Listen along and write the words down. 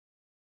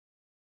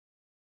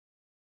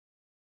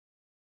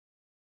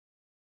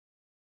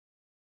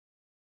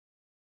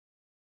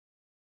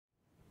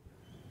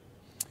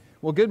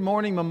Well, good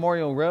morning,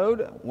 Memorial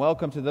Road.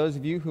 Welcome to those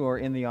of you who are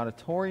in the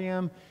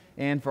auditorium.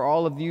 And for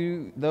all of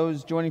you,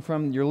 those joining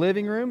from your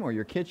living room or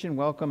your kitchen,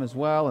 welcome as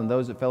well, and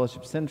those at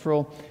Fellowship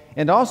Central.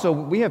 And also,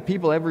 we have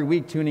people every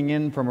week tuning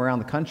in from around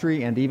the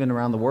country and even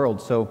around the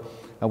world. So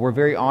we're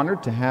very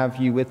honored to have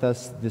you with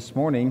us this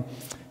morning.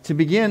 To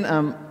begin,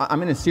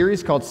 I'm in a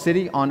series called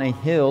City on a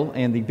Hill,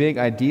 and the big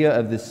idea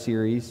of this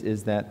series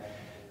is that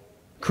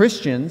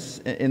Christians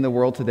in the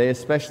world today,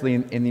 especially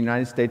in the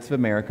United States of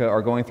America,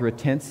 are going through a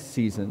tense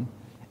season,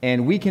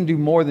 and we can do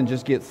more than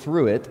just get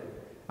through it.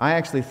 I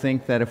actually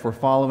think that if we're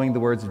following the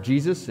words of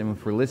Jesus and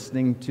if we're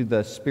listening to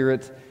the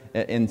Spirit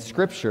in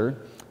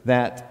Scripture,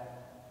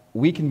 that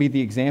we can be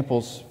the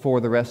examples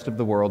for the rest of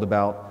the world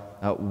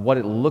about what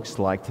it looks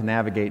like to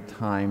navigate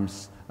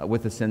times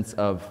with a sense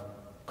of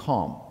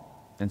calm.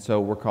 And so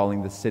we're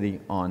calling the City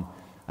on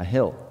a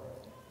Hill.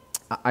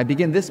 I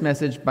begin this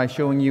message by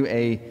showing you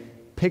a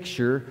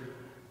picture.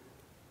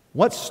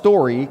 What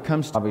story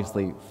comes?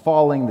 Obviously,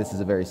 falling. This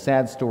is a very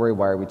sad story.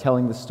 Why are we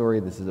telling this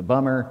story? This is a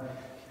bummer.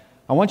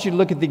 I want you to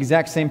look at the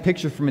exact same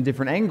picture from a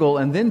different angle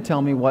and then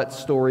tell me what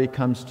story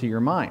comes to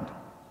your mind.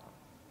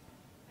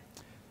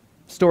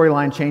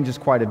 Storyline changes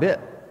quite a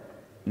bit.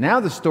 Now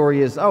the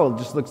story is, it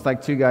just looks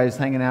like two guys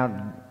hanging out,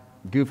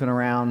 goofing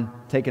around,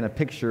 taking a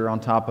picture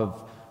on top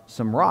of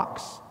some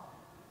rocks.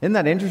 Isn't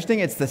that interesting?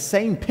 It's the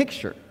same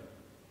picture.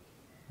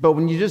 But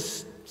when you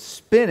just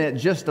spin it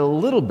just a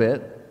little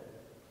bit,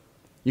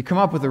 you come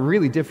up with a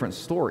really different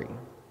story.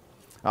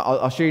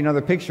 I'll show you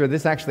another picture.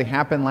 This actually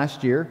happened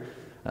last year.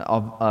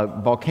 A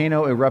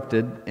volcano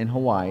erupted in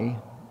Hawaii.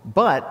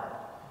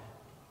 But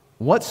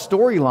what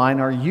storyline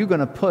are you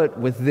going to put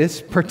with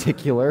this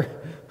particular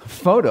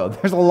photo?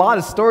 There's a lot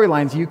of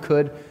storylines you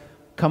could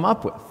come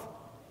up with.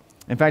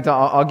 In fact,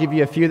 I'll give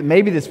you a few.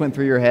 Maybe this went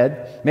through your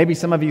head. Maybe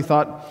some of you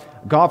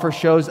thought golfer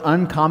shows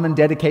uncommon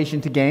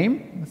dedication to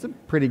game. That's a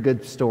pretty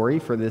good story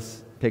for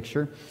this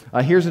picture.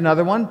 Here's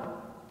another one.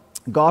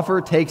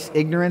 Golfer takes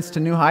ignorance to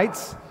new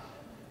heights.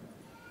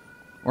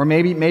 Or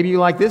maybe you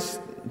like this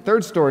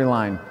third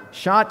storyline.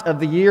 Shot of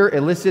the year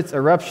elicits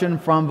eruption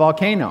from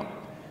volcano.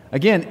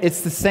 Again,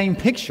 it's the same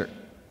picture.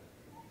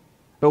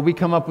 But we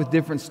come up with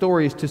different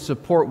stories to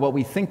support what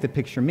we think the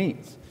picture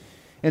means.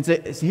 And so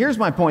here's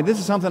my point. This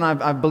is something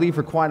I've believed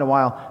for quite a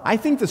while. I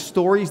think the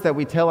stories that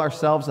we tell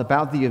ourselves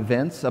about the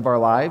events of our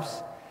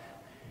lives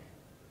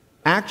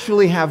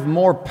actually have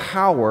more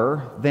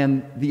power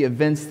than the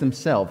events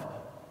themselves,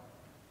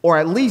 or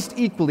at least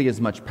equally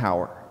as much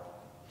power.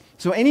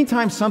 So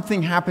anytime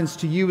something happens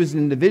to you as an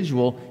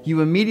individual,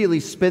 you immediately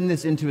spin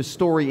this into a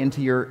story in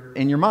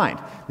your mind.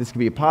 This could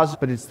be a positive,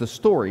 but it's the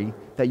story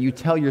that you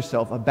tell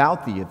yourself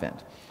about the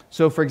event.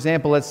 So for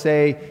example, let's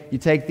say you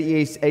take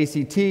the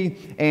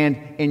ACT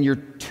and you're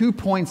 2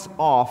 points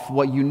off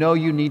what you know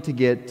you need to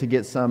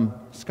get some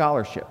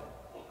scholarship.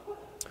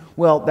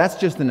 Well, that's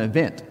just an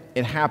event.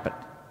 It happened.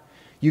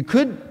 You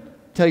could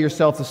tell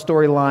yourself the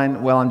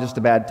storyline, I'm just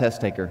a bad test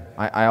taker.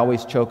 I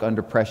always choke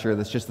under pressure.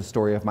 That's just the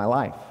story of my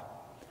life.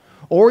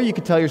 Or you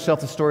could tell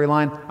yourself the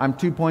storyline, I'm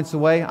 2 points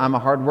away. I'm a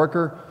hard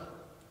worker.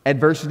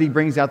 Adversity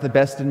brings out the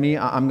best in me.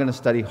 I'm going to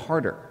study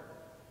harder.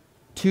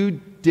 Two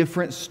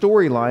different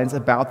storylines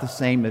about the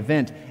same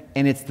event.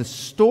 And it's the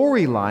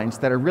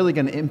storylines that are really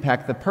going to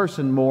impact the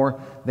person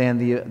more than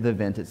the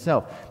event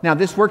itself. Now,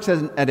 this works at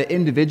an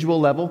individual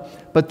level,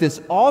 but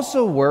this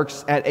also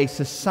works at a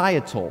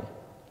societal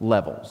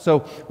level. So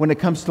when it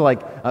comes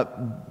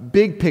to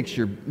big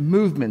picture,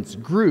 movements,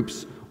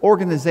 groups,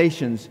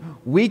 organizations,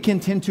 we can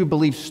tend to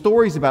believe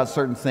stories about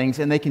certain things,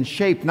 and they can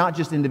shape not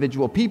just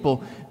individual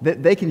people,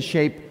 that they can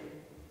shape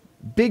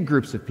big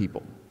groups of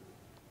people.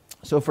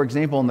 So for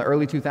example, in the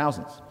early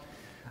 2000s,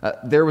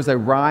 there was a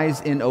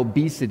rise in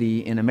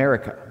obesity in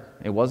America.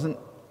 It wasn't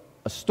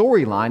a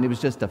storyline, it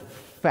was just a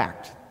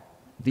fact.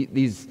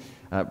 These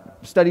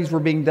studies were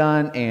being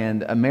done,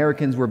 and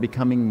Americans were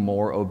becoming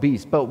more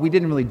obese. But we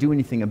didn't really do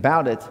anything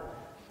about it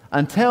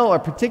until a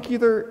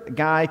particular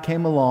guy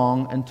came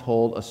along and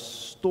told a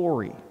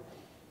story.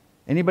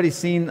 Anybody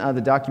seen the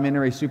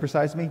documentary Super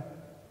Size Me?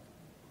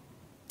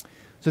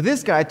 So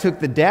this guy took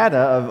the data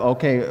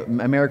of,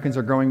 Americans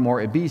are growing more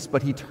obese,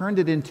 but he turned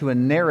it into a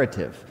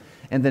narrative.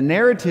 And the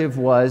narrative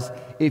was,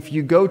 if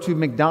you go to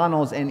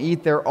McDonald's and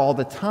eat there all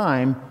the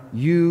time,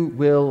 you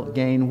will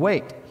gain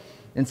weight.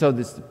 And so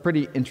this is a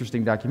pretty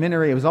interesting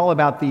documentary. It was all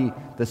about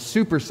the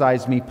Super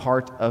Size Me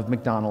part of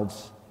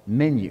McDonald's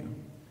menu.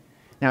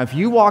 Now, if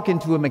you walk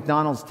into a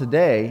McDonald's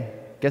today,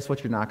 guess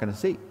what you're not going to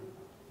see?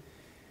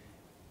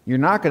 You're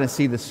not going to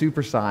see the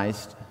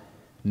supersized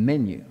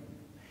menu.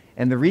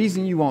 And the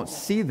reason you won't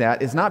see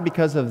that is not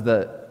because of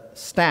the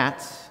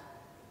stats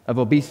of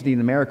obesity in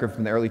America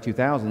from the early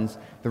 2000s.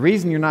 The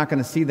reason you're not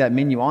going to see that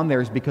menu on there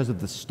is because of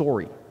the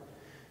story.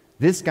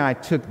 This guy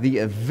took the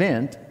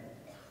event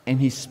and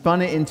he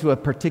spun it into a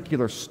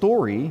particular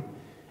story,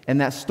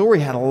 and that story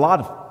had a lot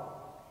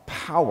of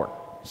power.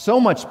 So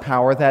much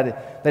power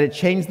that it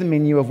changed the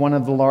menu of one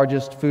of the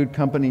largest food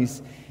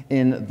companies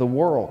in the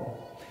world.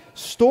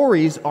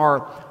 Stories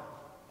are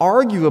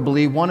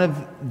arguably one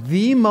of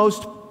the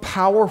most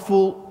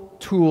powerful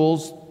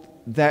tools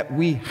that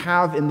we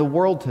have in the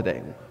world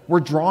today. We're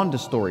drawn to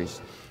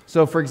stories.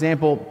 So, for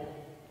example,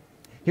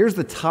 here's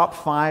the top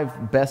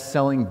 5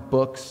 best-selling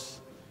books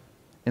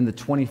in the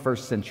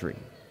 21st century.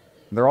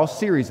 They're all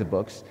series of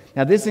books.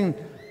 Now,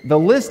 the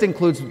list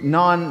includes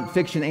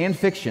non-fiction and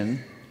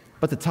fiction,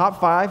 but the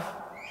top 5,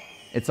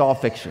 it's all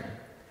fiction.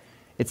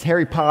 It's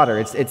Harry Potter,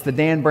 it's the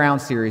Dan Brown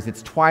series,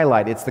 it's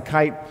Twilight, it's The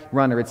Kite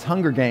Runner, it's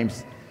Hunger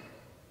Games.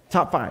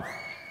 Top 5.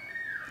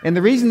 And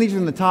the reason these are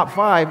in the top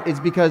 5 is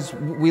because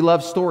we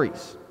love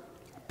stories.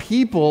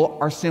 People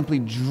are simply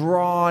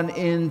drawn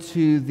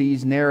into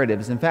these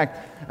narratives. In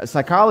fact,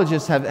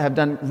 psychologists have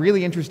done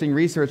really interesting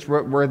research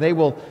where they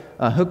will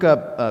hook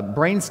up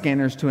brain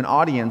scanners to an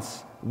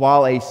audience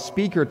while a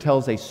speaker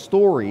tells a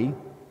story.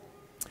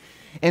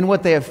 And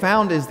what they have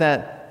found is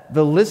that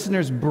the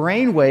listener's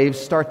brain waves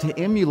start to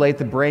emulate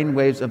the brain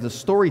waves of the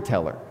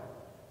storyteller.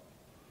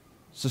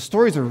 So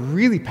stories are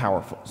really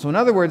powerful. So in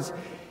other words,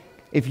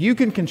 if you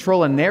can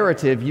control a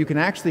narrative, you can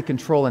actually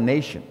control a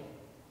nation.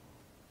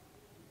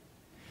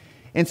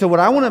 And so what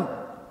I want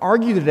to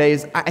argue today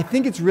is I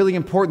think it's really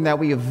important that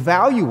we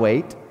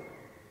evaluate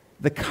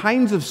the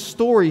kinds of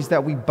stories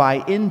that we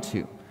buy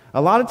into.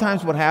 A lot of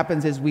times what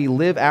happens is we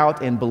live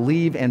out and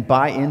believe and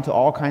buy into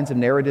all kinds of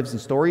narratives and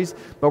stories,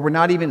 but we're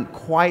not even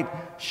quite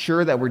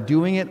sure that we're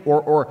doing it,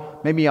 or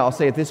maybe I'll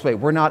say it this way,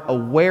 we're not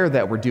aware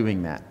that we're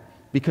doing that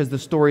because the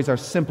stories are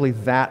simply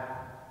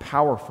that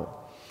powerful.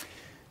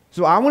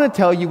 So I want to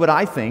tell you what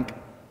I think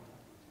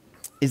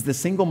is the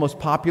single most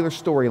popular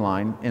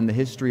storyline in the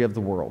history of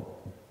the world.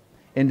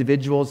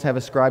 Individuals have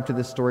ascribed to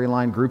this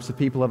storyline, groups of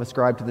people have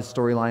ascribed to this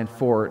storyline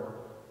for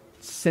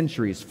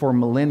centuries, for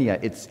millennia.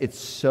 It's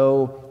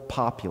so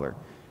popular. It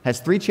has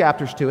 3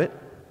 chapters to it.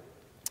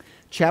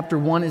 Chapter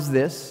 1 is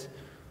this: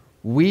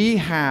 we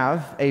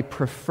have a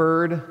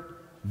preferred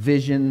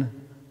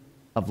vision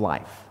of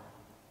life.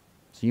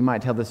 So you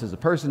might tell this as a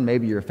person,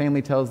 maybe your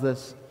family tells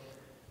this,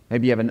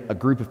 maybe you have a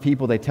group of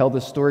people, they tell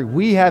this story.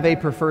 We have a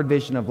preferred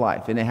vision of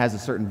life, and it has a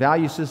certain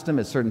value system,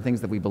 it's certain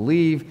things that we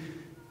believe.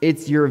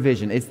 It's your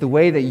vision. It's the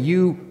way that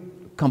you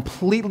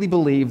completely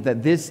believe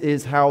that this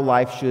is how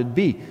life should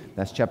be.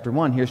 That's chapter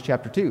 1. Here's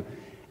chapter 2.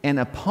 An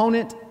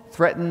opponent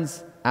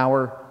threatens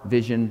our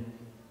vision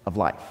of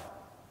life.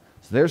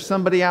 So there's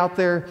somebody out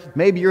there,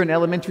 maybe you're in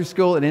elementary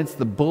school, and it's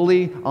the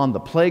bully on the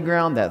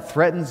playground that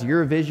threatens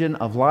your vision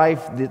of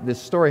life.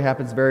 This story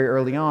happens very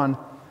early on.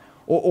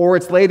 Or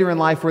it's later in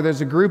life where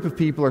there's a group of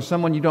people or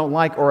someone you don't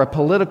like or a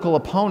political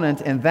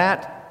opponent, and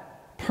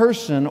that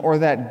person or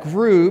that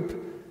group,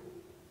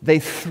 they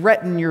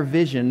threaten your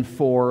vision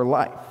for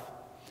life.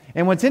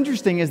 And what's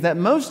interesting is that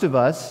most of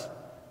us,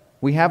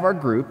 we have our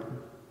group,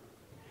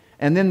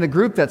 and then the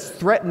group that's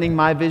threatening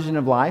my vision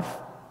of life,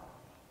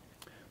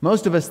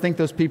 most of us think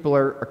those people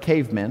are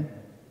cavemen,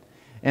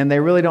 and they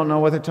really don't know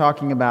what they're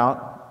talking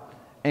about,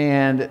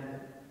 and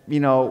we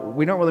don't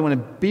really want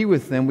to be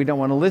with them, we don't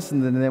want to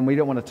listen to them, we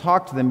don't want to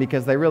talk to them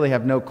because they really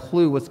have no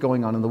clue what's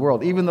going on in the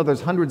world. Even though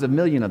there's hundreds of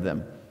millions of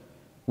them,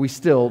 we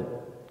still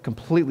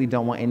completely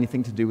don't want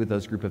anything to do with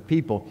those group of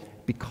people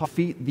because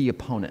defeat the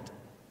opponent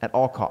at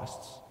all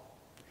costs.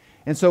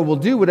 And so we'll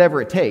do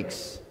whatever it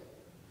takes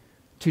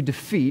to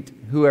defeat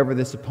whoever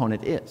this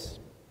opponent is.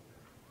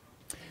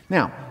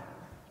 Now,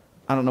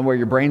 I don't know where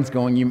your brain's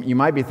going. You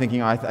might be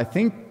thinking, I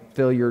think,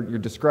 Phil, you're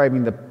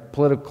describing the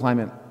political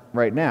climate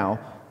right now,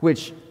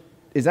 which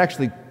is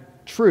actually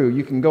true.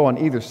 You can go on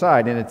either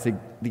side, and it's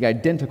the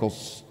identical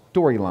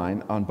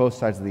storyline on both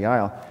sides of the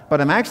aisle.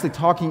 But I'm actually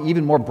talking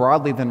even more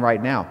broadly than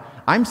right now.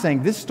 I'm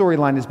saying this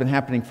storyline has been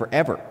happening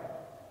forever.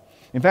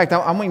 In fact,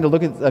 I'm wanting to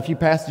look at a few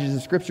passages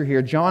of Scripture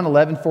here. John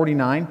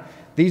 11:49.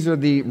 These are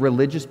the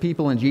religious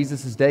people in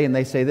Jesus' day, and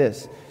they say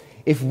this: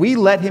 if we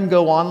let him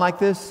go on like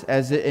this,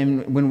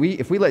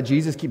 if we let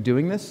Jesus keep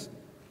doing this,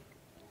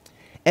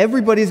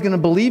 everybody's going to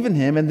believe in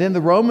him, and then the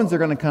Romans are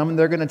going to come, and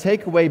they're going to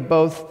take away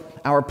both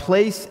our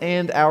place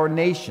and our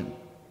nation.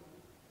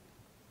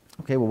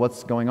 Okay, well,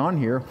 what's going on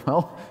here?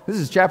 Well, this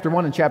is chapter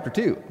 1 and chapter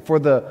 2 for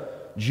the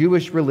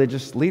Jewish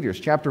religious leaders.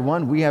 Chapter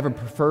 1, we have a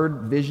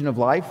preferred vision of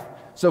life.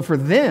 So for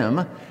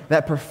them,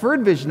 that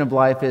preferred vision of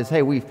life is,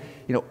 hey,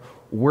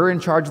 we're in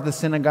charge of the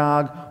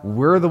synagogue,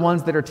 we're the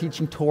ones that are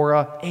teaching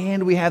Torah,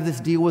 and we have this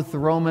deal with the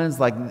Romans.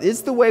 Like,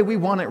 it's the way we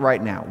want it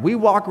right now. We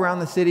walk around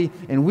the city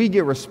and we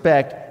get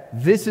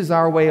respect. This is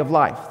our way of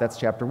life. That's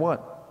chapter 1.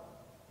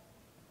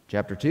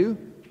 Chapter 2,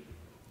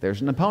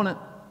 there's an opponent.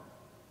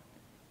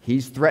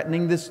 He's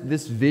threatening this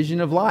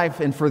vision of life,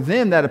 and for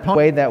them, that opponent, the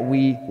way that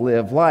we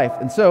live life.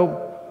 And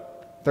so,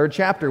 3rd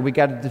chapter, we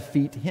got to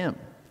defeat him.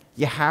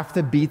 You have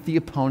to beat the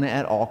opponent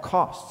at all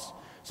costs.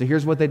 So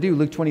here's what they do.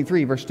 Luke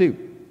 23, verse 2.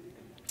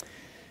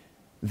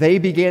 They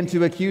began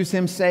to accuse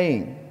him,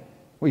 saying,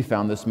 we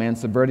found this man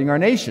subverting our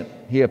nation.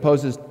 He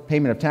opposes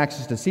payment of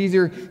taxes to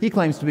Caesar. He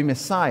claims to be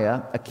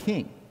Messiah, a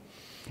king.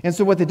 And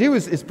so what they do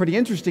is pretty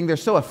interesting. They're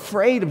so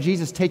afraid of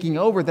Jesus taking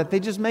over that they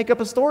just make up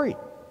a story.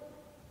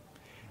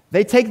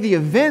 They take the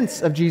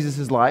events of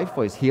Jesus' life,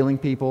 where he's healing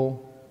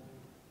people,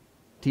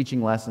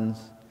 teaching lessons,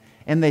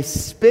 and they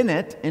spin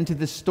it into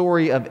the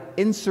story of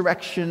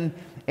insurrection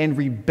and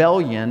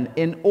rebellion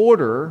in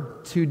order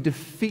to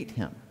defeat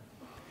him.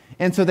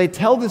 And so they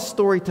tell this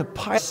story to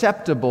Pilate,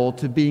 susceptible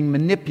to being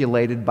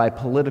manipulated by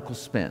political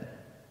spin.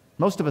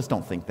 Most of us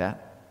don't think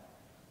that.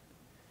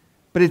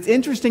 But it's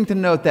interesting to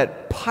note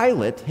that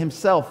Pilate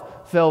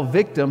himself fell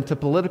victim to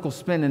political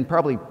spin in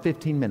probably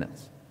 15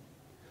 minutes.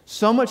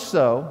 So much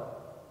so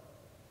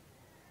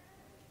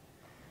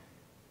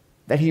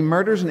that he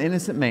murders an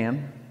innocent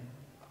man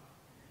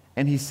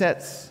and he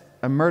sets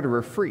a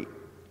murderer free.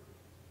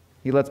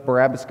 He lets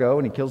Barabbas go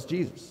and he kills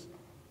Jesus.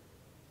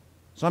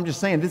 So I'm just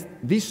saying,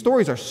 these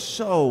stories are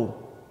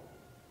so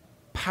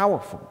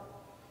powerful.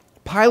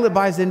 Pilate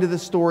buys into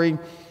this story,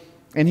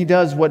 and he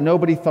does what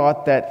nobody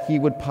thought that he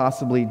would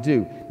possibly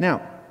do.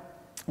 Now,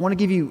 I want to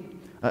give you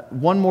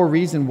one more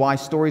reason why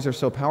stories are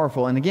so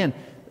powerful. And again,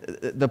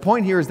 the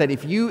point here is that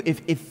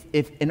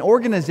if an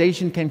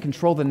organization can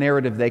control the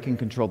narrative, they can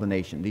control the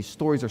nation. These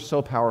stories are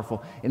so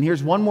powerful. And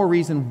here's one more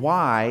reason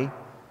why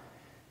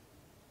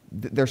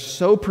they're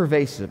so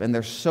pervasive and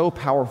they're so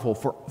powerful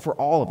for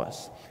all of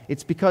us.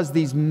 It's because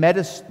these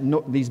meta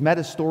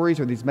stories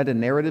or these meta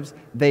narratives,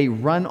 they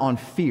run on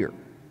fear.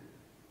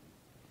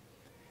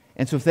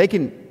 And so if they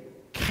can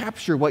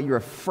capture what you're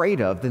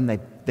afraid of, then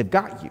they've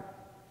got you.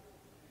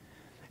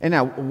 And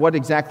now, what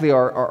exactly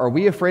are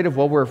we afraid of?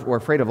 Well, we're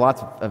afraid of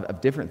lots of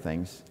different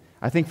things.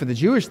 I think for the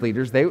Jewish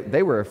leaders,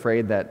 they were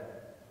afraid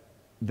that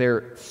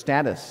their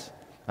status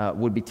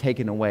would be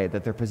taken away,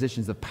 that their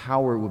positions of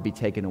power would be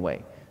taken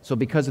away. So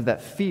because of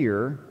that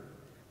fear,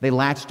 they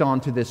latched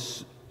on to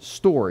this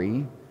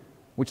story,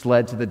 which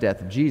led to the death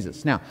of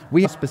Jesus. Now,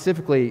 we have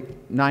specifically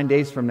 9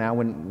 days from now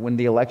when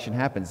the election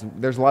happens.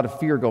 There's a lot of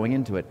fear going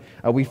into it.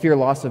 We fear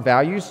loss of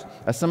values.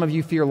 Some of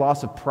you fear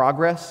loss of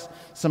progress.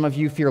 Some of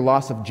you fear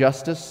loss of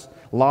justice,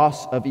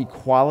 loss of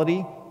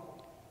equality.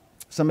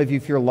 Some of you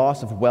fear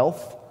loss of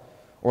wealth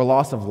or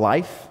loss of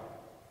life.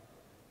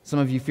 Some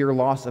of you fear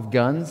loss of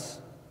guns,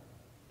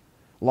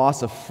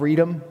 loss of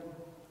freedom,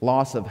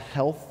 loss of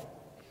health.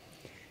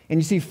 And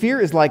you see, fear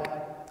is like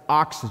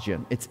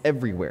oxygen. It's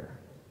everywhere.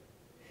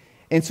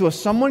 And so if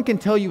someone can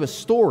tell you a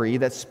story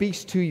that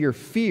speaks to your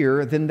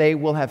fear, then they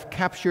will have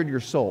captured your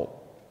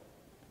soul.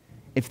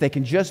 If they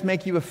can just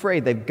make you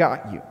afraid, they've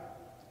got you.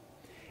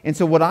 And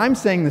so what I'm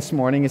saying this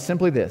morning is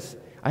simply this.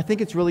 I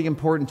think it's really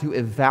important to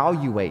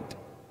evaluate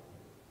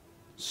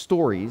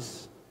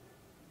stories,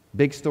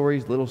 big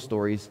stories, little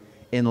stories,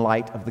 in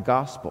light of the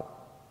gospel.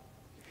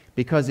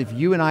 Because if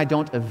you and I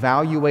don't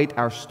evaluate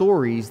our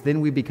stories,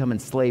 then we become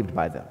enslaved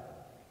by them.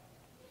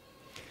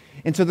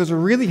 And so there's a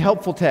really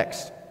helpful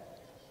text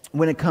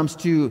when it comes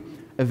to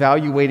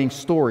evaluating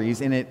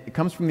stories, and it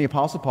comes from the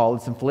Apostle Paul.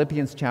 It's in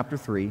Philippians chapter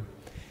 3,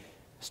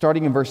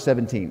 starting in verse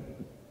 17.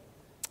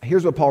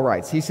 Here's what Paul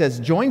writes. He says,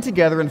 "Join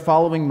together in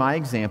following my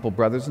example,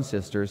 brothers and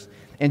sisters,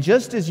 and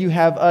just as you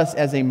have us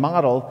as a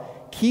model,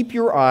 keep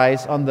your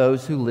eyes on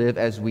those who live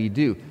as we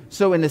do."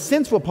 So in a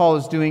sense, what Paul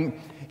is doing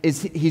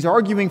is he's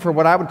arguing for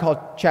what I would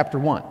call chapter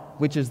 1,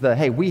 which is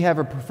hey, we have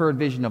a preferred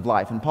vision of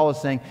life. And Paul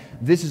is saying,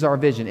 this is our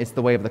vision. It's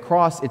the way of the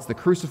cross. It's the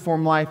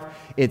cruciform life.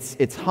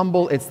 It's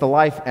humble. It's the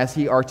life as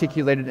he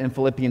articulated in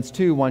Philippians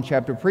 2, one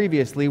chapter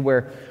previously,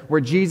 where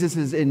Jesus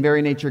is in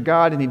very nature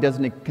God, and he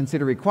doesn't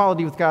consider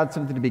equality with God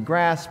something to be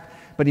grasped,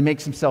 but he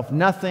makes himself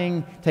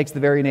nothing, takes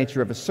the very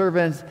nature of a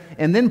servant.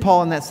 And then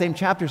Paul in that same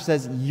chapter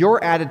says,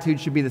 your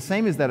attitude should be the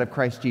same as that of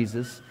Christ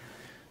Jesus.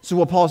 So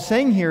what Paul's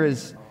saying here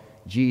is,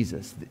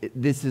 Jesus,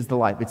 this is the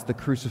life. It's the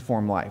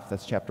cruciform life.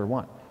 That's chapter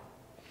 1.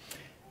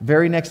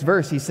 Very next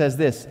verse, he says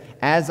this,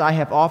 "As I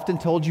have often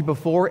told you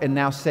before and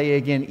now say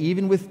again,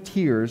 even with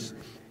tears,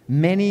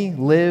 many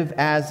live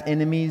as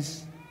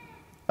enemies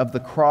of the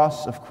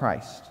cross of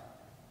Christ."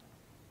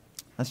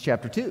 That's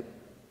chapter 2.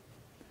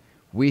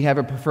 We have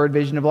a preferred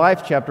vision of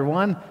life, chapter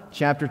 1.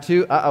 Chapter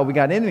 2, we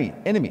got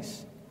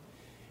enemies.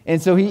 And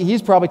so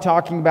he's probably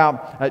talking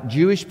about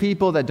Jewish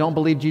people that don't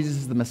believe Jesus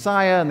is the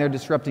Messiah and they're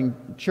disrupting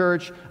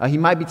church. He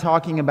might be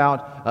talking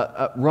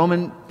about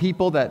Roman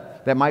people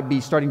that might be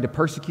starting to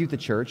persecute the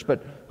church.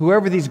 But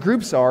whoever these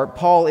groups are,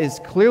 Paul is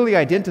clearly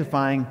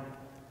identifying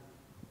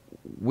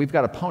we've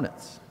got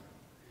opponents.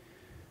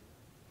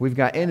 We've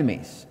got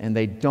enemies, and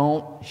they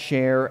don't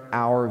share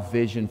our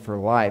vision for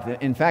life.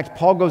 In fact,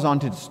 Paul goes on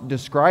to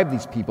describe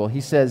these people.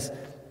 He says,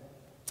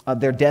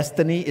 their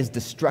destiny is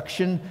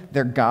destruction.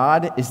 Their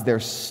God is their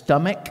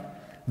stomach.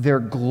 Their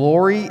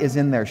glory is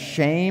in their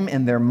shame,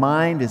 and their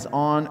mind is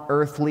on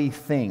earthly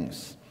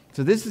things.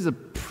 So this is a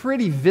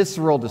pretty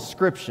visceral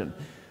description.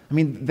 I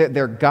mean,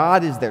 their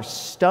God is their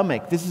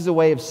stomach. This is a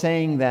way of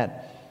saying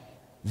that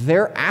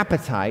their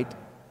appetite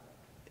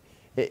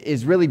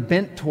is really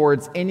bent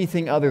towards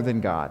anything other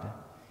than God.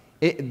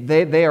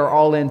 They are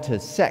all into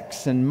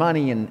sex and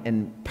money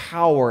and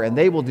power, and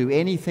they will do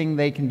anything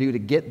they can do to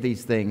get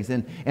these things.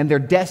 And their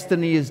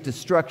destiny is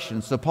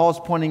destruction. So Paul's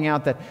pointing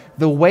out that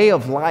the way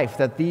of life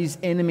that these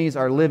enemies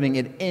are living,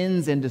 it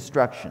ends in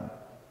destruction.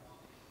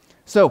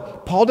 So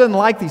Paul doesn't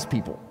like these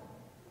people.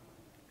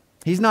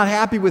 He's not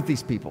happy with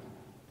these people.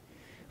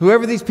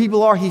 Whoever these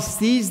people are, he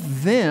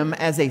sees them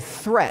as a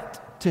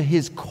threat to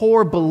his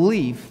core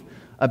belief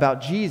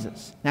about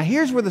Jesus. Now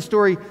here's where the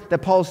story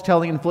that Paul's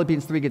telling in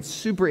Philippians 3 gets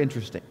super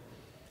interesting.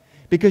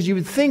 Because you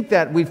would think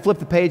that we'd flip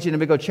the page and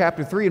we go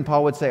chapter 3 and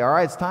Paul would say, all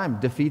right, it's time,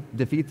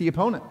 defeat the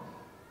opponent.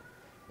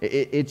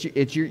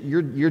 It's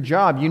your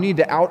job. You need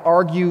to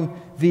out-argue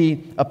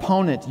the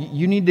opponent.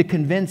 You need to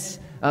convince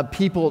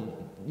people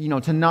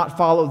to not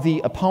follow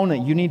the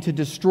opponent. You need to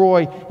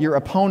destroy your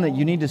opponent.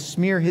 You need to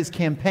smear his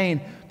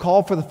campaign.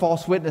 Call for the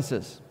false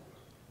witnesses.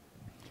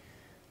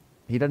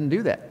 He doesn't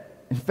do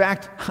that. In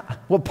fact,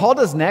 what Paul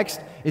does next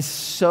is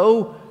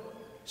so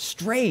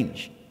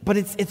strange, but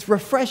it's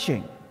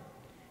refreshing.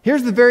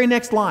 Here's the very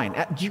next line.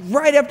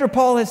 Right after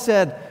Paul has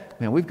said,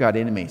 man, we've got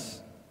enemies,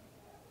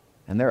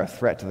 and they're a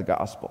threat to the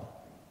gospel.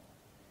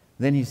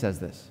 Then he says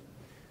this,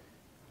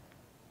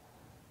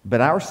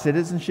 but our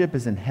citizenship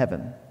is in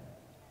heaven,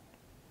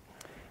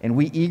 and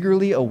we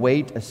eagerly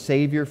await a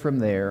Savior from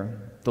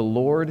there, the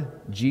Lord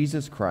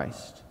Jesus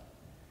Christ,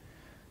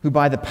 who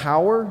by the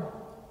power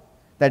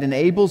that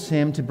enables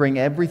him to bring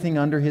everything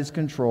under his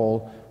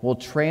control will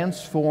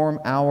transform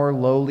our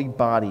lowly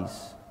bodies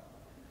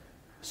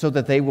so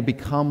that they will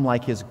become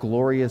like his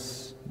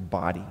glorious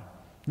body.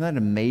 Isn't that an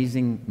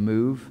amazing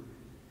move?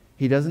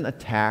 He doesn't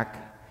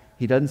attack.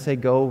 He doesn't say,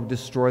 go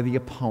destroy the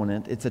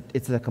opponent.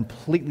 It's a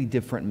completely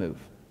different move.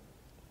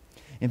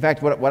 In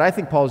fact, what I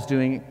think Paul's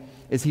doing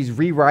is he's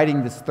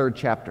rewriting this third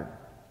chapter.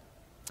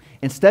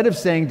 Instead of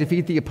saying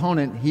defeat the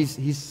opponent,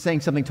 he's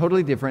saying something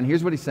totally different.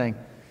 Here's what he's saying.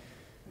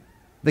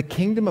 The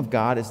kingdom of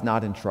God is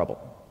not in trouble.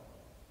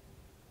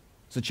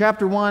 So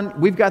chapter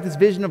 1, we've got this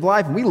vision of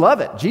life and we love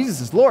it.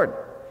 Jesus is Lord.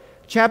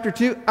 Chapter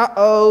 2,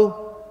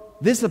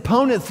 this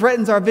opponent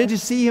threatens our vision.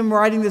 See him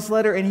writing this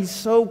letter, and he's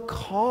so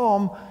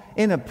calm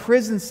in a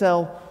prison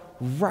cell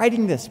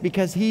writing this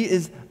because he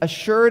is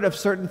assured of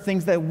certain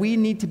things that we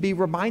need to be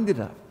reminded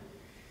of.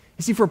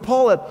 You see, for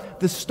Paul,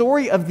 the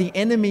story of the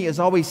enemy is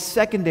always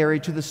secondary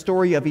to the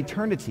story of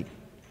eternity.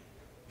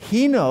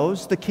 He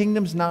knows the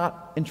kingdom's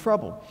not in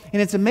trouble.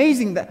 And it's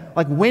amazing that,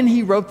 like, when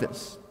he wrote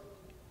this,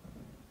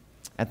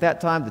 at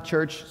that time, the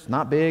church is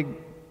not big.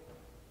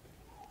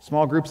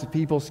 Small groups of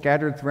people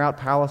scattered throughout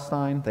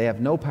Palestine. They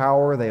have no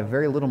power. They have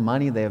very little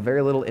money. They have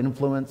very little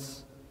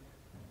influence.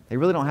 They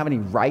really don't have any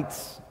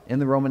rights in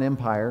the Roman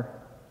Empire.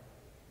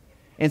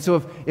 And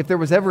so if there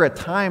was ever a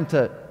time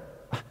to,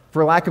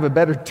 for lack of a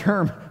better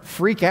term,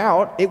 freak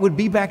out, it would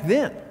be back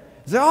then.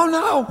 Say, oh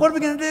no, what are we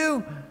going to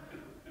do?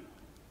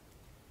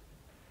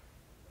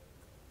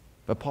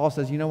 But Paul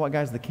says, you know what,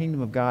 guys? The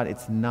kingdom of God,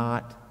 it's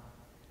not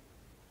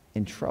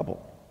in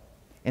trouble.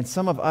 And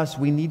some of us,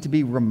 we need to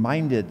be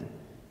reminded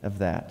of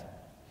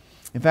that.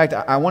 In fact,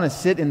 I want to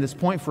sit in this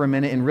point for a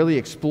minute and really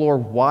explore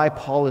why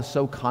Paul is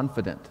so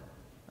confident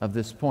of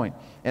this point.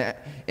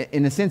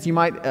 In a sense, you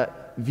might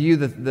view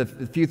the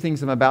few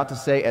things I'm about to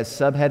say as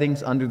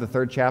subheadings under the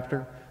third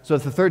chapter. So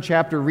if the third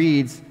chapter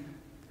reads,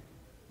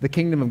 the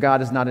kingdom of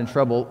God is not in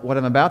trouble, what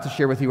I'm about to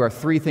share with you are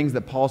three things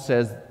that Paul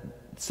says,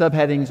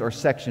 subheadings or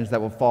sections that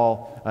will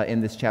fall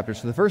in this chapter.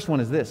 So the first one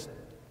is this.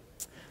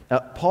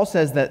 Paul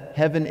says that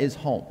heaven is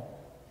home.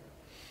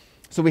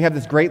 So we have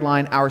this great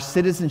line, our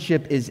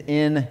citizenship is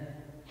in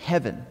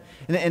heaven.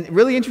 And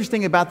really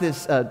interesting about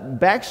this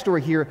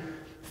backstory here,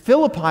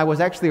 Philippi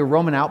was actually a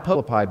Roman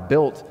outpost. Philippi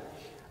built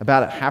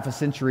about a half a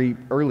century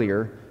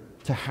earlier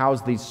to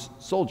house these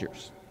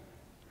soldiers.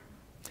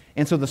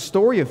 And so the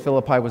story of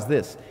Philippi was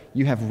this.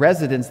 You have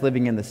residents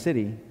living in the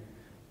city,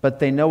 but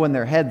they know in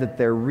their head that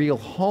their real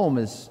home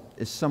is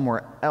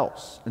somewhere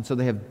else. And so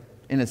they have,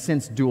 in a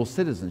sense, dual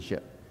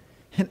citizenship.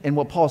 And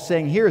what Paul's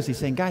saying here is he's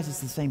saying, guys, it's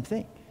the same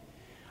thing.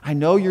 I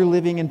know you're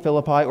living in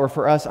Philippi, or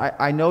for us,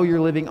 I know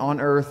you're living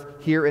on earth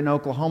here in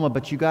Oklahoma,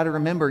 but you got to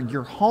remember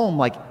your home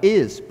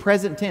is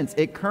present tense.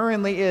 It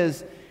currently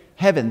is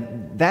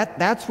heaven.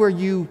 That's where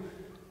you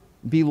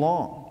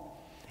belong.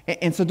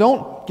 And so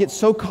don't get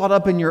so caught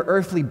up in your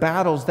earthly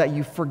battles that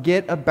you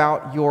forget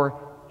about your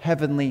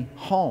heavenly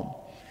home.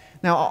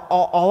 Now,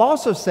 I'll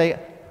also say,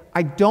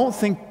 I don't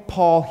think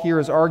Paul here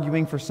is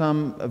arguing for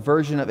some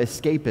version of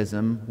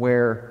escapism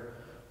where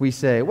we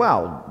say,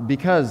 well,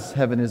 because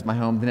heaven is my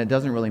home, then it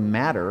doesn't really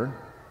matter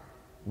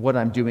what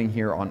I'm doing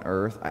here on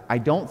earth. I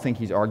don't think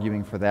he's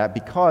arguing for that,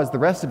 because the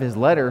rest of his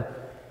letter,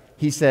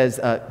 he says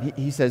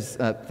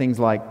things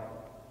like,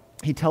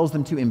 he tells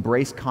them to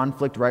embrace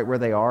conflict right where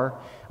they are.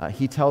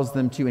 He tells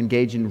them to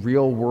engage in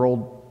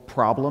real-world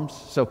problems.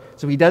 So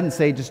he doesn't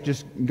say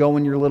just go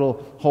in your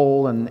little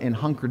hole and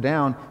hunker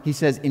down. He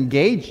says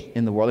engage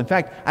in the world. In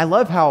fact, I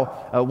love how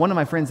one of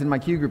my friends in my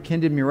Q group,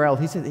 Ken Murrell,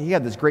 he said he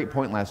had this great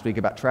point last week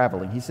about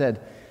traveling. He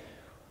said,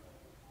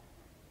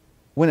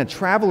 when a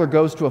traveler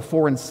goes to a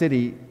foreign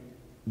city,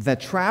 the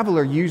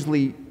traveler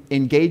usually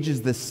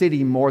engages the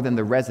city more than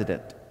the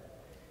resident.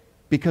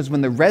 Because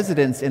when the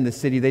residents in the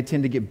city, they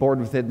tend to get bored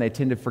with it and they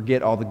tend to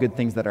forget all the good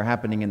things that are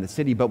happening in the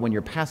city. But when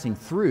you're passing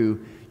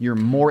through, you're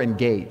more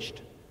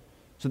engaged.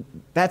 So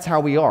that's how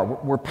we are.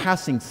 We're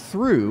passing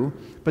through,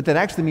 but that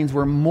actually means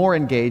we're more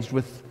engaged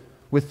with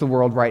the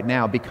world right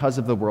now because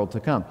of the world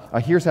to come.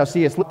 Here's how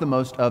C.S. Lewis the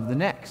most of the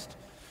next.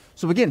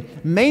 So again,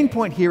 main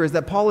point here is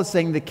that Paul is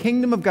saying the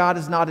kingdom of God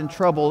is not in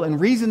trouble.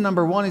 And reason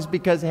number one is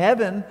because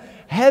heaven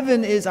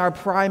is our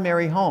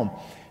primary home.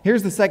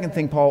 Here's the second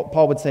thing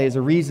Paul would say is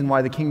a reason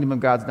why the kingdom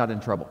of God's not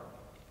in trouble.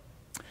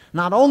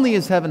 Not only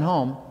is heaven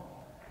home,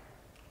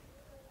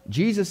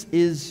 Jesus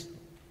is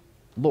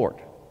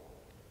Lord.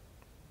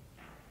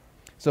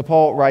 So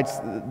Paul writes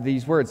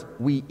these words,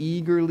 we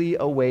eagerly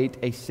await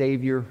a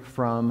Savior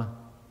from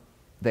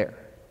there.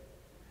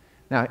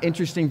 Now,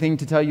 interesting thing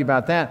to tell you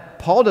about that,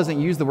 Paul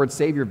doesn't use the word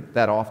Savior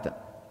that often.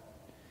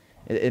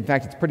 In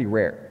fact, it's pretty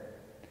rare.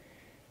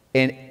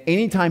 And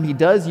anytime he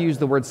does use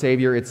the word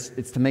Savior,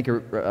 it's to make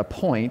a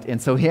point. And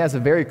so he has a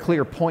very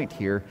clear point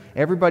here.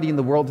 Everybody in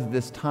the world at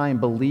this time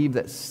believed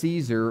that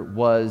Caesar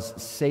was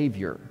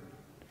Savior.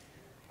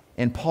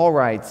 And Paul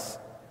writes,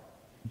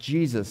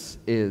 Jesus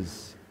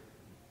is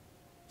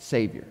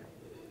Savior.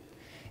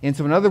 And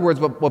so in other words,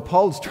 what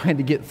Paul is trying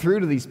to get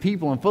through to these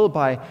people in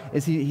Philippi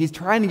is he's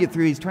trying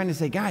to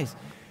say, guys,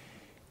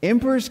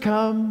 emperors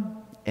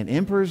come and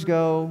emperors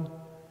go,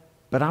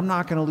 but I'm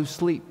not going to lose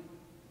sleep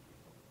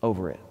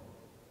over it.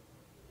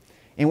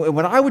 And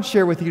what I would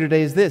share with you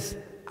today is this.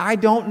 I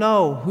don't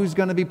know who's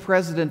going to be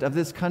president of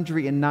this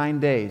country in 9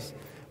 days,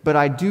 but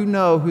I do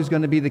know who's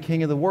going to be the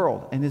king of the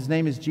world, and his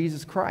name is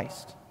Jesus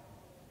Christ.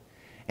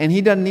 And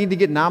he doesn't need to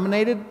get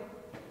nominated.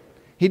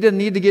 He doesn't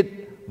need to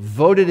get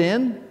voted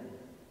in.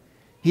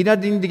 He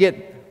doesn't need to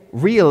get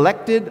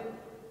reelected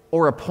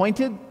or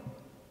appointed.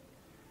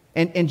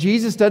 And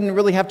Jesus doesn't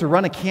really have to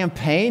run a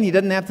campaign. He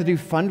doesn't have to do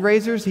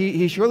fundraisers.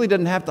 He surely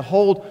doesn't have to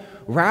hold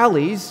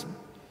rallies,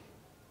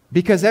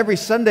 because every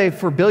Sunday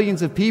for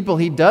billions of people,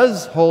 he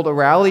does hold a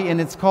rally, and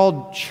it's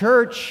called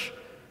church.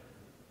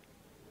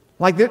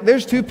 Like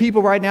there's two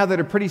people right now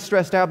that are pretty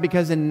stressed out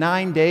because in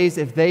 9 days,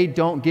 if they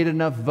don't get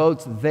enough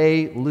votes,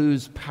 they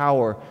lose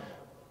power.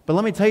 But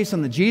let me tell you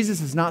something, Jesus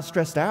is not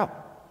stressed out.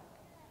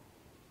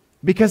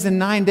 Because in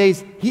 9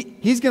 days,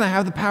 he's going to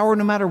have the power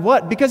no matter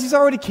what, because he's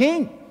already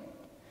king.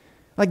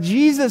 Like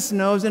Jesus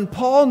knows, and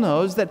Paul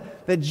knows,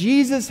 that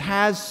Jesus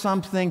has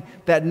something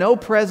that no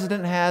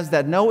president has,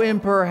 that no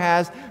emperor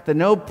has, that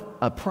no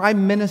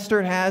prime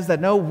minister has, that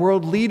no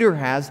world leader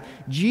has.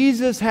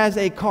 Jesus has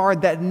a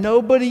card that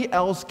nobody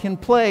else can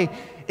play.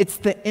 It's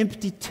the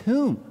empty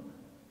tomb.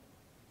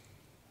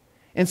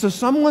 And so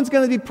someone's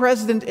going to be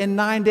president in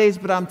 9 days,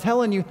 but I'm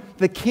telling you,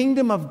 the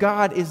kingdom of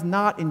God is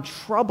not in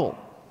trouble.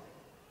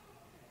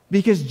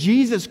 Because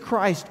Jesus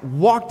Christ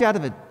walked out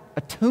of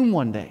a tomb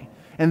one day.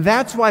 And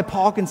that's why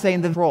Paul can say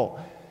in the role.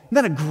 Isn't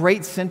that a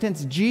great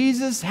sentence?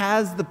 Jesus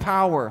has the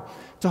power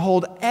to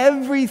hold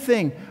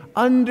everything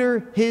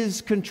under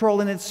his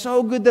control. And it's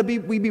so good that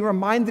we be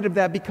reminded of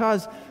that,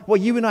 because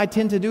what you and I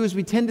tend to do is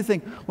we tend to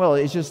think, well,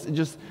 it's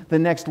just the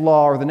next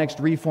law or the next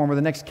reform or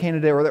the next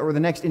candidate or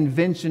the next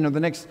invention or the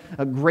next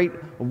great,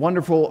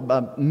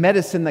 wonderful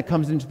medicine that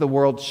comes into the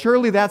world.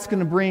 Surely that's going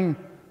to bring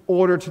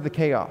order to the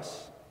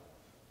chaos.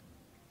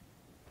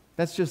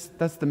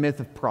 That's the myth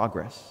of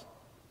progress.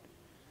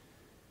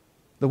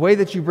 The way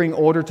that you bring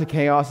order to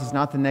chaos is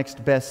not the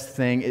next best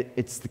thing.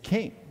 It's the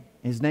king.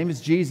 His name is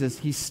Jesus.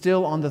 He's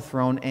still on the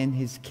throne, and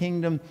his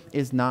kingdom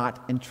is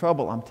not in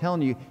trouble. I'm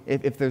telling you,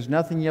 if there's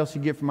nothing else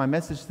you get from my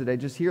message today,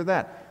 just hear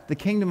that. The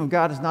kingdom of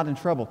God is not in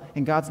trouble,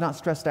 and God's not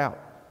stressed out.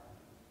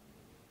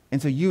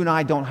 And so you and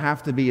I don't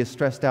have to be as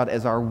stressed out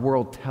as our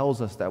world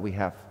tells us that we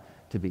have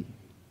to be.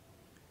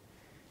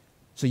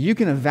 So you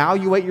can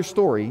evaluate your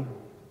story,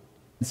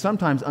 and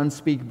sometimes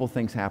unspeakable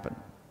things happen.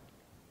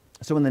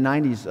 So in the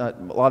 90s,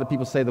 a lot of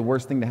people say the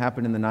worst thing to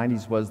happen in the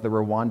 90s was the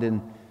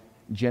Rwandan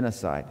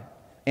genocide.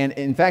 And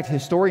in fact,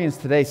 historians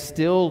today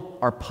still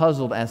are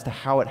puzzled as to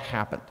how it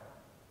happened.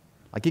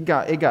 Like it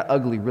got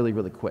ugly really,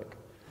 really quick.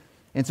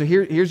 And so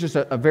here's just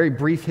a very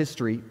brief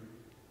history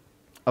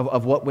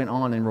of what went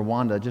on in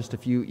Rwanda just a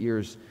few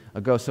years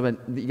ago. So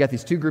you got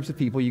these two groups of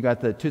people. You got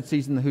the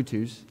Tutsis and the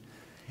Hutus.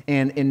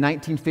 And in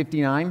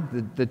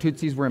 1959, the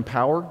Tutsis were in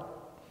power,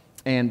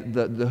 and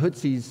the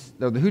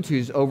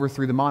Hutus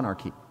overthrew the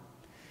monarchy.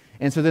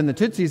 And so then the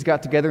Tutsis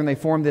got together and they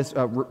formed this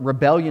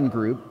rebellion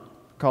group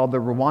called the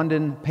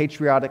Rwandan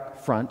Patriotic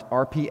Front,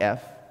 RPF.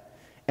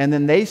 And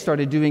then they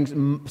started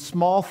doing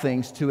small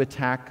things to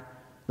attack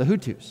the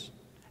Hutus.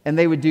 And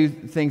they would do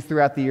things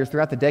throughout the years,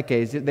 throughout the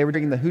decades. They were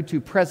taking the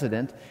Hutu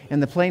president,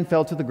 and the plane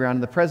fell to the ground,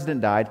 and the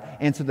president died.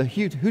 And so the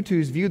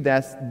Hutus viewed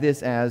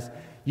this as,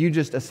 you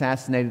just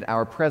assassinated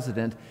our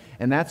president.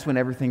 And that's when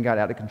everything got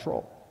out of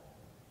control.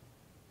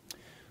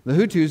 The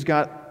Hutus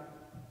got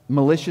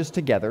militias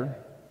together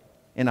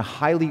in a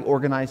highly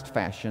organized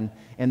fashion,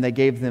 and they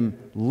gave them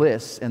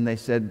lists, and they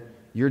said,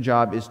 your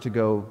job is to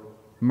go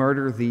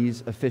murder these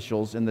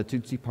officials in the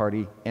Tutsi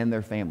party and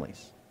their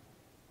families.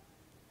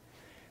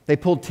 They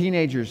pulled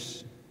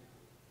teenagers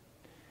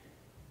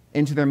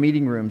into their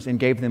meeting rooms and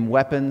gave them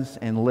weapons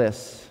and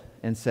lists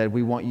and said,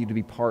 we want you to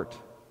be part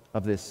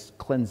of this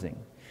cleansing.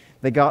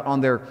 They got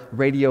on their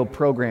radio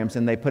programs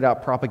and they put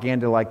out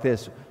propaganda like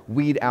this,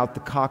 weed out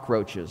the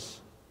cockroaches,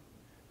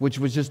 which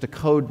was just a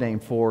code name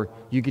for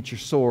you get your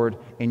sword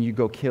and you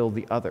go kill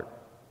the other.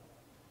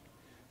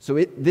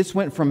 So this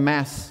went from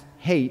mass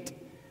hate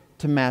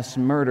to mass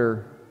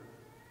murder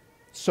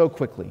so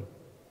quickly.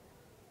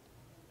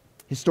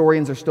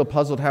 Historians are still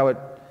puzzled how it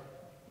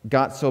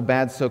got so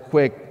bad so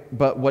quick,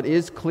 but what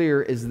is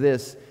clear is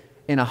this: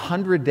 in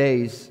 100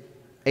 days,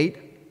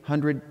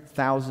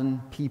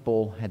 800,000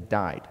 people had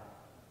died.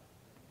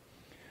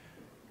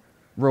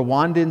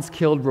 Rwandans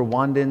killed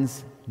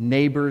Rwandans,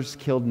 neighbors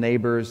killed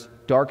neighbors,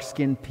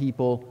 dark-skinned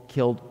people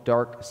killed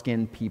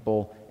dark-skinned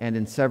people, and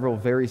in several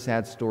very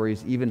sad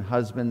stories, even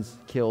husbands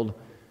killed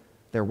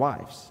their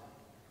wives.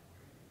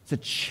 It's a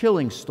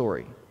chilling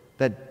story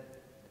that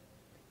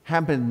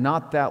happened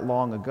not that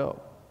long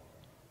ago.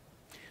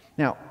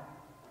 Now,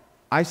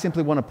 I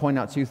simply want to point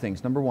out two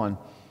things. Number one,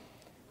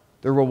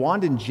 the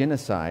Rwandan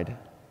genocide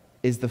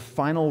is the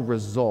final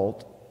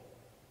result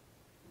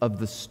of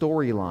the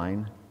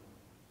storyline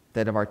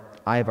that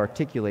I have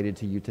articulated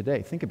to you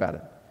today. Think about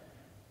it.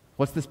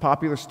 What's this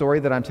popular story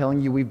that I'm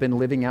telling you we've been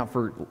living out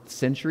for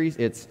centuries?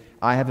 It's,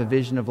 I have a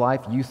vision of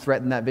life, you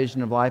threaten that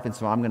vision of life, and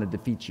so I'm going to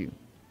defeat you.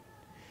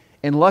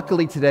 And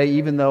luckily today,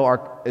 even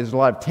though there's a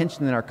lot of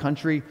tension in our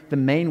country, the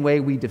main way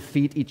we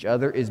defeat each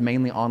other is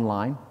mainly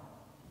online.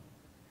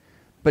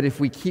 But if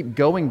we keep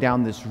going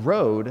down this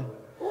road,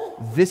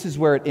 this is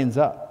where it ends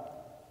up.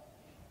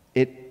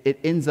 It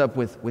ends up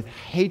with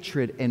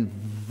hatred and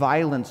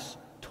violence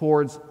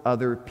towards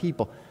other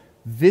people.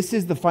 This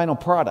is the final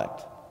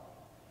product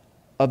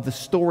of the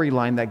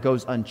storyline that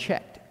goes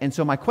unchecked. And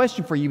so my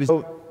question for you is,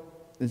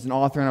 there's an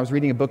author, and I was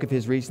reading a book of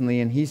his recently,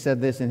 and he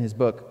said this in his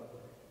book,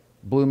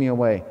 blew me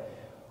away.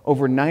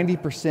 Over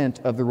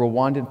 90% of the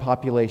Rwandan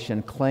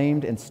population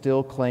claimed and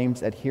still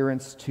claims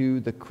adherence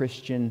to the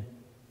Christian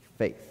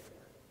faith.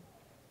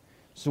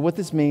 So what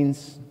this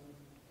means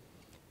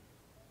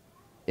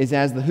is,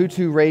 as the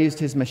Hutu raised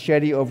his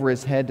machete over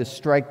his head to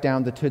strike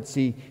down the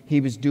Tutsi, he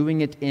was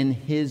doing it in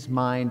his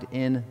mind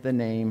in the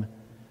name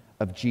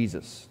of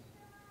Jesus.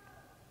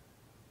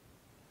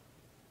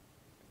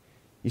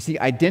 You see,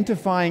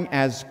 identifying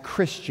as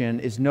Christian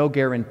is no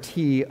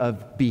guarantee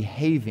of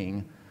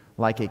behaving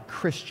like a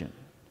Christian.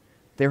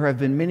 There have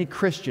been many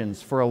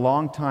Christians for a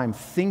long time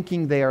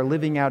thinking they are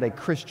living out a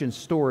Christian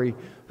story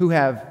who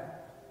have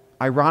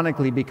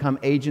ironically become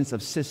agents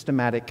of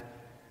systematic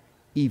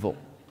evil.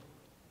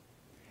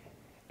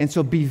 And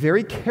so be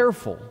very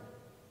careful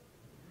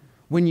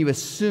when you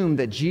assume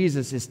that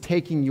Jesus is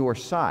taking your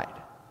side.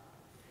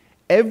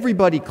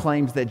 Everybody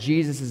claims that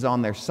Jesus is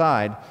on their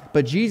side,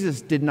 but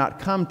Jesus did not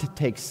come to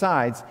take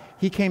sides.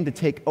 He came to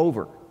take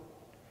over.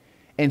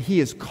 And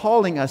He is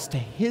calling us to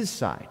His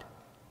side.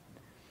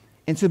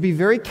 And so be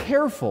very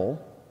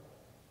careful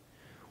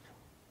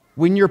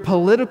when your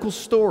political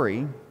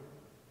story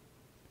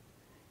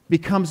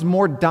becomes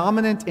more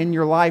dominant in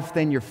your life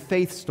than your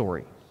faith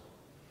story.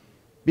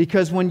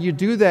 Because when you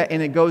do that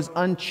and it goes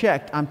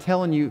unchecked, I'm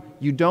telling you,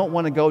 you don't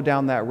want to go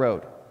down that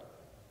road.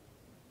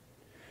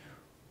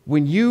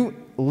 When you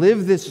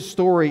live this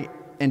story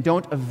and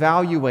don't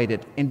evaluate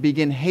it and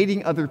begin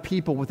hating other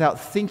people without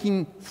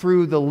thinking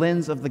through the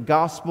lens of the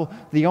gospel,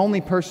 the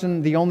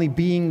only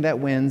being that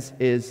wins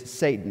is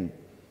Satan.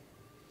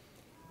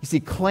 You see,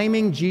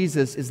 claiming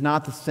Jesus is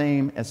not the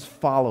same as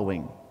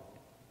following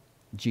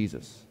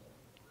Jesus.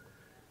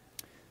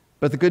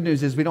 But the good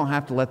news is we don't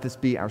have to let this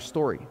be our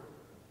story.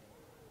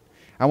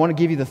 I want to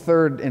give you the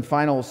third and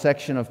final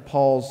section of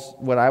Paul's,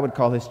 what I would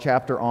call his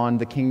chapter on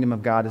the kingdom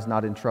of God is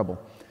not in trouble.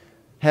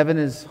 Heaven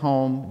is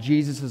home,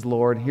 Jesus is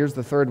Lord. Here's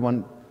the third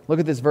one. Look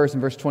at this verse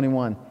in verse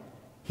 21.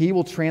 He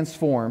will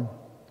transform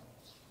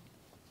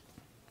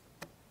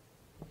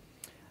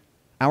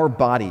our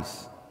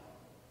bodies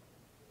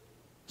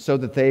so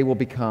that they will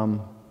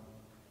become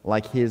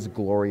like His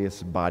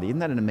glorious body. Isn't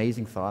that an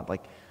amazing thought?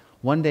 Like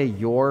one day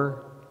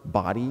your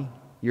body,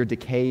 your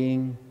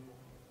decaying,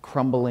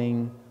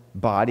 crumbling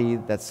body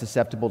that's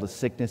susceptible to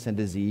sickness and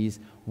disease,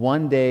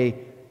 one day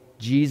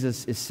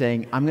Jesus is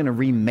saying, I'm going to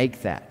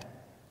remake that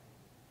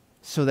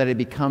so that it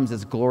becomes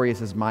as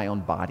glorious as my own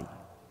body.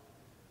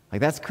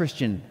 Like that's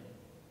Christian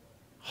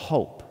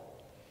hope.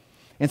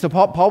 And so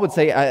Paul would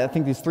say, I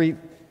think these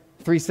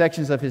three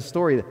sections of his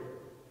story, that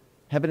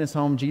heaven is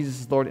home,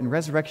 Jesus is Lord, and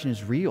resurrection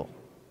is real.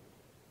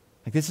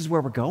 Like this is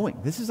where we're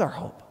going. This is our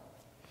hope.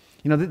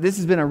 You know, this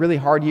has been a really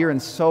hard year in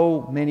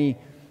so many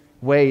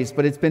ways,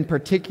 but it's been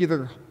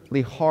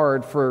particularly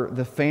hard for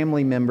the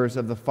family members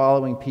of the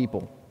following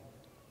people: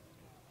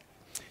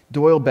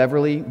 Doyle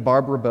Beverly,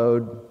 Barbara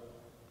Bode,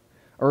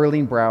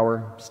 Earlene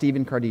Brower,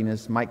 Stephen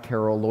Cardenas, Mike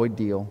Carroll, Lloyd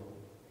Deal,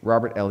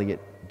 Robert Elliott,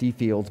 Dee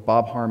Fields,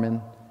 Bob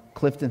Harmon,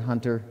 Clifton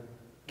Hunter,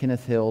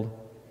 Kenneth Hild,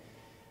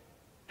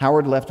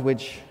 Howard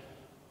Leftwich,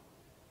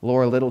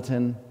 Laura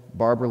Littleton,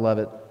 Barbara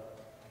Lovett,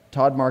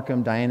 Todd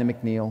Markham, Diana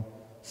McNeil,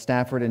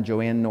 Stafford and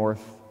Joanne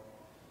North,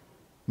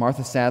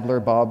 Martha Sadler,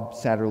 Bob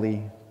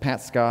Satterley,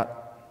 Pat Scott,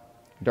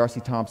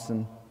 Darcy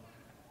Thompson,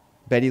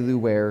 Betty Lou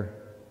Ware,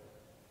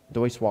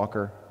 Doyce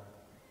Walker,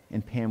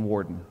 and Pam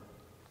Warden.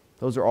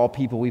 Those are all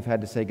people we've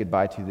had to say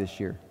goodbye to this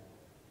year.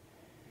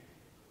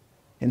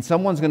 And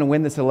someone's going to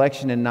win this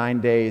election in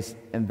 9 days,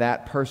 and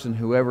that person,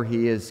 whoever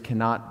he is,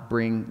 cannot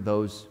bring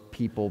those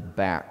people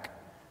back.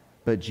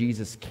 but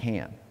Jesus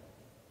can.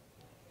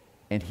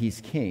 And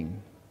he's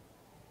king.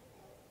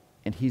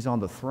 And he's on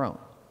the throne.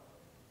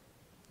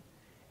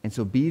 And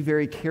so be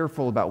very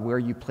careful about where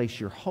you place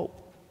your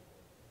hope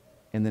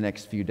in the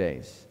next few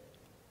days.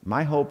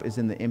 My hope is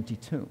in the empty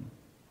tomb,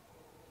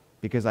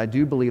 because I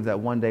do believe that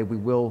one day we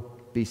will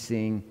be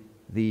seeing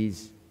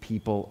these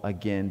people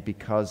again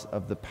because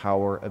of the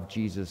power of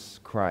Jesus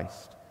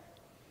Christ.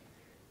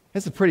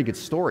 It's a pretty good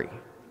story.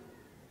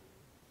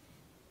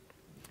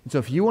 And so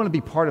if you want to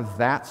be part of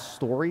that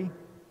story,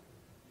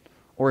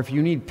 or if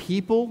you need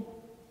people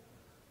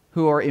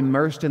who are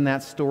immersed in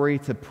that story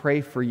to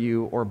pray for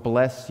you or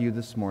bless you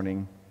this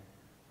morning,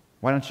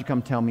 why don't you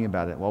come tell me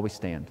about it while we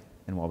stand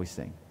and while we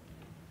sing?